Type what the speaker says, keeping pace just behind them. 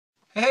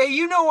Hey,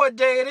 you know what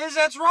day it is.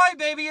 That's right,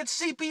 baby.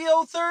 It's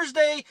CPO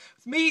Thursday.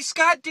 Me,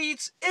 Scott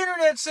Deetz,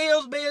 Internet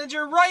Sales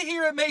Manager, right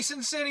here at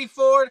Mason City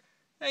Ford.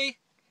 Hey,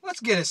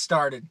 let's get it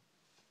started.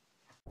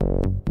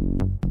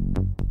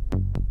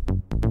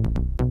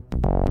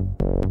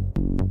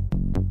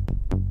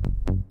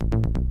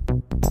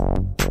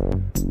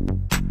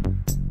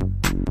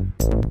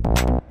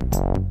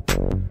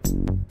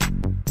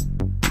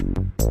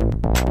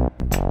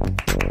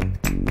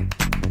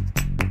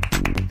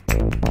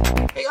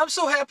 I'm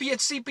so happy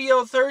it's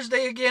CPO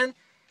Thursday again.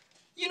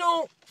 You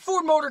know,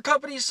 Ford Motor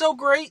Company is so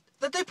great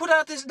that they put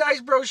out this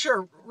nice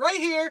brochure right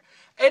here,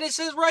 and it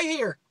says right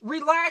here,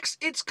 relax,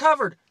 it's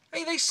covered.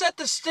 Hey, they set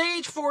the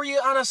stage for you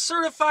on a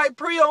certified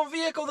pre-owned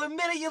vehicle the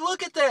minute you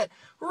look at that.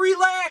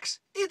 Relax,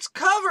 it's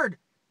covered.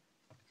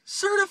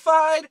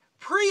 Certified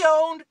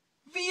pre-owned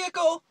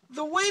vehicle,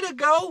 the way to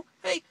go.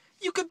 Hey,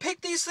 you can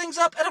pick these things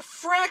up at a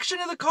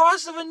fraction of the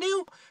cost of a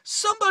new.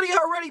 Somebody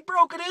already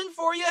broke it in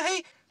for you.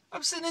 Hey,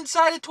 I'm sitting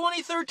inside a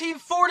 2013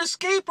 Ford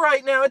Escape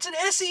right now. It's an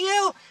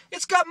SEL.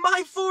 It's got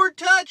My Ford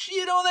Touch.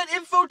 You know, that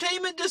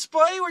infotainment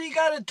display where you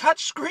got a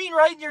touch screen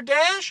right in your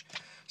dash?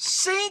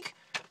 Sync,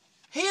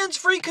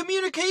 hands-free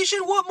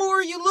communication. What more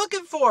are you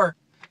looking for?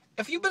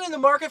 If you've been in the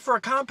market for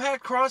a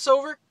compact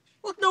crossover,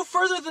 look no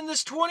further than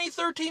this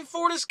 2013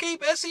 Ford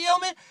Escape SEL,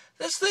 man.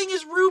 This thing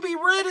is ruby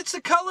red. It's the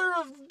color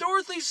of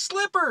Dorothy's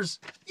slippers.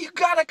 You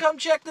gotta come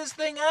check this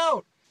thing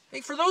out.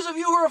 Hey, for those of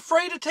you who are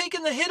afraid of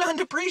taking the hit on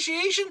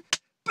depreciation,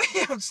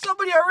 bam,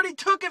 somebody already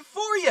took it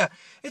for you.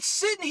 It's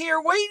sitting here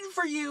waiting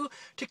for you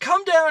to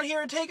come down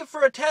here and take it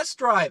for a test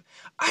drive.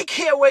 I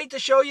can't wait to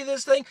show you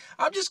this thing.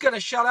 I'm just going to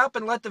shut up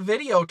and let the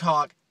video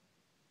talk.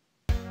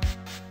 I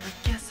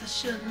guess I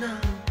should know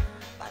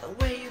by the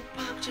way you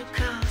parked your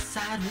car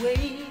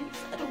sideways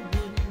that it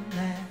wouldn't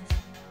last.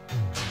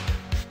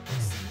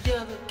 See,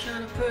 you're the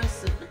kind of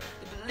person that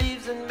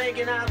believes in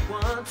making out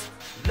once,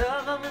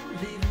 love them and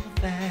leave them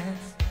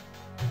fast.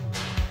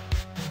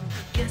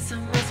 I guess I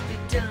must be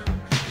dumb.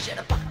 She had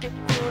a pocket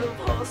full of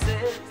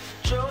horses,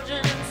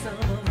 Trojan and some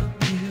of them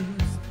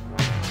used.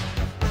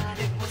 But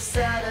it was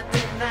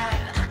Saturday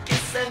night, I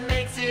guess that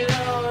makes it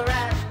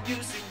alright. You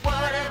see, what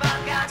have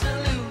I got to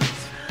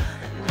lose?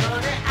 And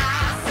honey,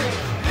 I say,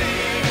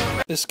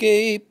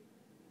 Escape.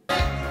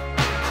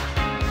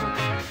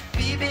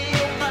 baby,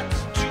 you're much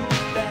too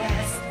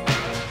fast.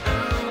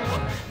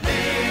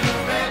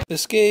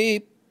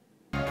 Escape.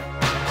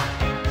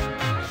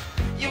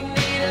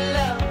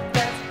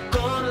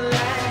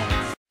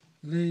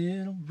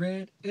 Little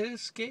Red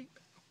Escape.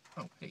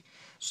 Oh, hey.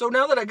 So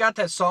now that I got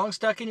that song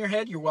stuck in your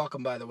head, you're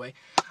welcome, by the way.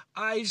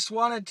 I just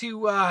wanted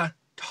to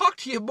talk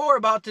to you more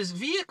about this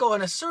vehicle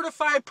and a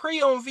certified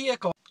pre-owned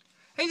vehicle.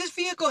 Hey, this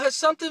vehicle has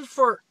something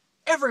for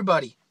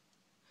everybody.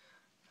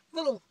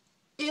 Little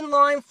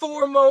inline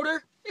 4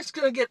 motor. It's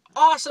going to get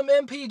awesome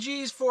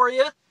MPGs for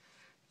you.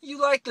 You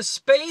like the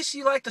space,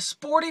 you like the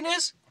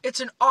sportiness.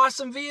 It's an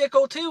awesome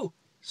vehicle too.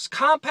 It's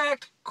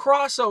compact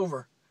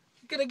crossover.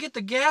 You're going to get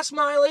the gas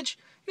mileage.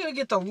 You're going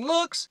to get the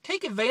looks.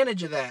 Take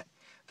advantage of that.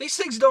 These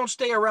things don't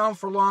stay around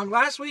for long.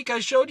 Last week I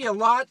showed you a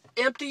lot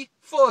empty,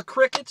 full of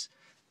crickets.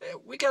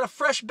 We got a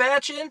fresh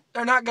batch in.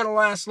 They're not going to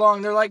last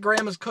long. They're like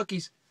grandma's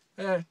cookies.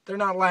 They're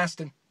not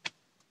lasting.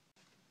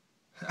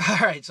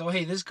 Alright, so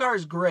hey, this car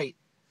is great.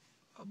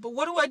 But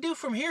what do I do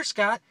from here,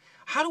 Scott?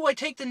 How do I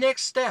take the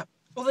next step?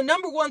 Well, the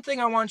number one thing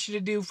I want you to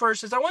do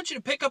first is I want you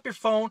to pick up your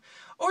phone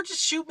or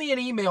just shoot me an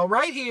email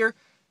right here,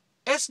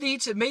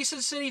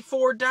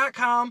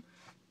 sdeetz@masoncityford.com.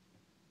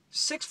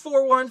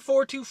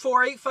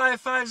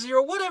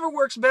 641-424-8550, whatever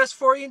works best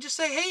for you, and just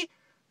say, hey,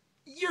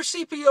 your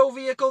CPO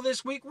vehicle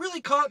this week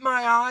really caught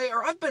my eye,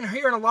 or I've been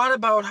hearing a lot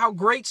about how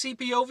great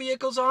CPO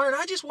vehicles are, and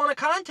I just want to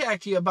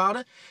contact you about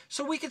it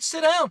so we could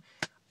sit down.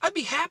 I'd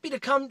be happy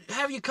to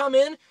have you come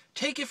in,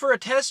 take you for a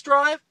test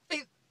drive.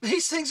 Hey,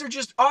 these things are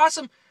just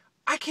awesome.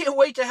 I can't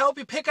wait to help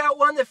you pick out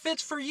one that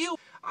fits for you.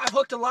 I've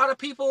hooked a lot of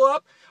people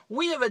up.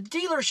 We have a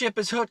dealership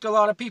that's hooked a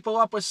lot of people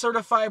up with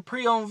certified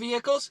pre-owned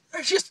vehicles.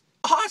 They're just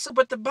awesome,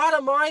 but the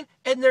bottom line,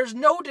 and there's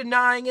no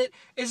denying it,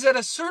 is that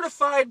a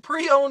certified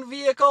pre-owned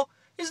vehicle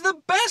is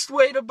the best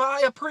way to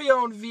buy a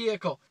pre-owned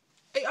vehicle.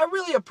 Hey, I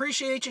really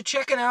appreciate you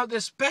checking out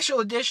this special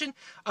edition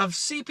of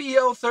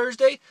CPO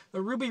Thursday, the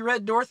Ruby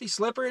Red Dorothy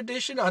Slipper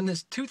edition on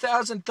this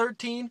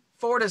 2013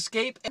 Ford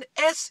Escape and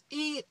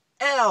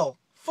SEL.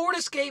 Ford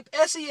Escape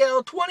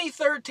SEL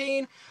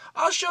 2013.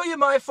 I'll show you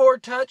my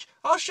Ford Touch.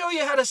 I'll show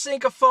you how to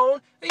sync a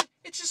phone. Hey,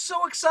 it's just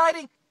so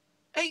exciting.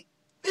 Hey,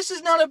 this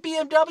is not a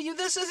BMW,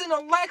 this isn't a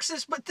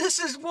Lexus, but this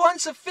is one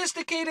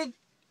sophisticated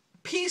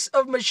piece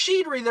of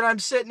machinery that I'm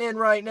sitting in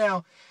right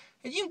now.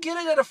 And you can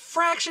get it at a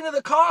fraction of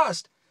the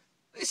cost.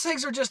 These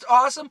things are just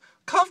awesome,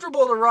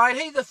 comfortable to ride.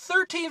 Hey, the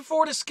 13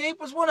 Ford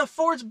Escape was one of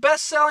Ford's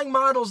best-selling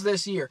models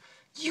this year.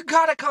 You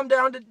gotta come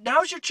down to,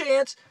 now's your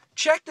chance,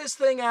 check this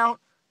thing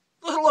out.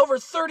 A little over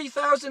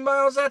 30,000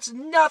 miles, that's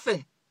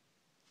nothing.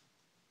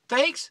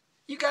 Thanks.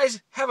 You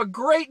guys have a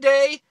great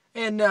day,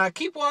 and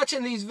keep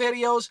watching these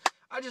videos.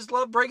 I just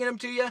love bringing them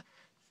to you.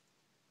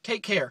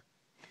 Take care.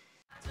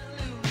 to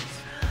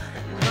lose.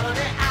 And honey,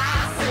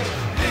 I say,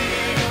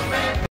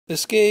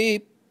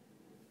 Escape.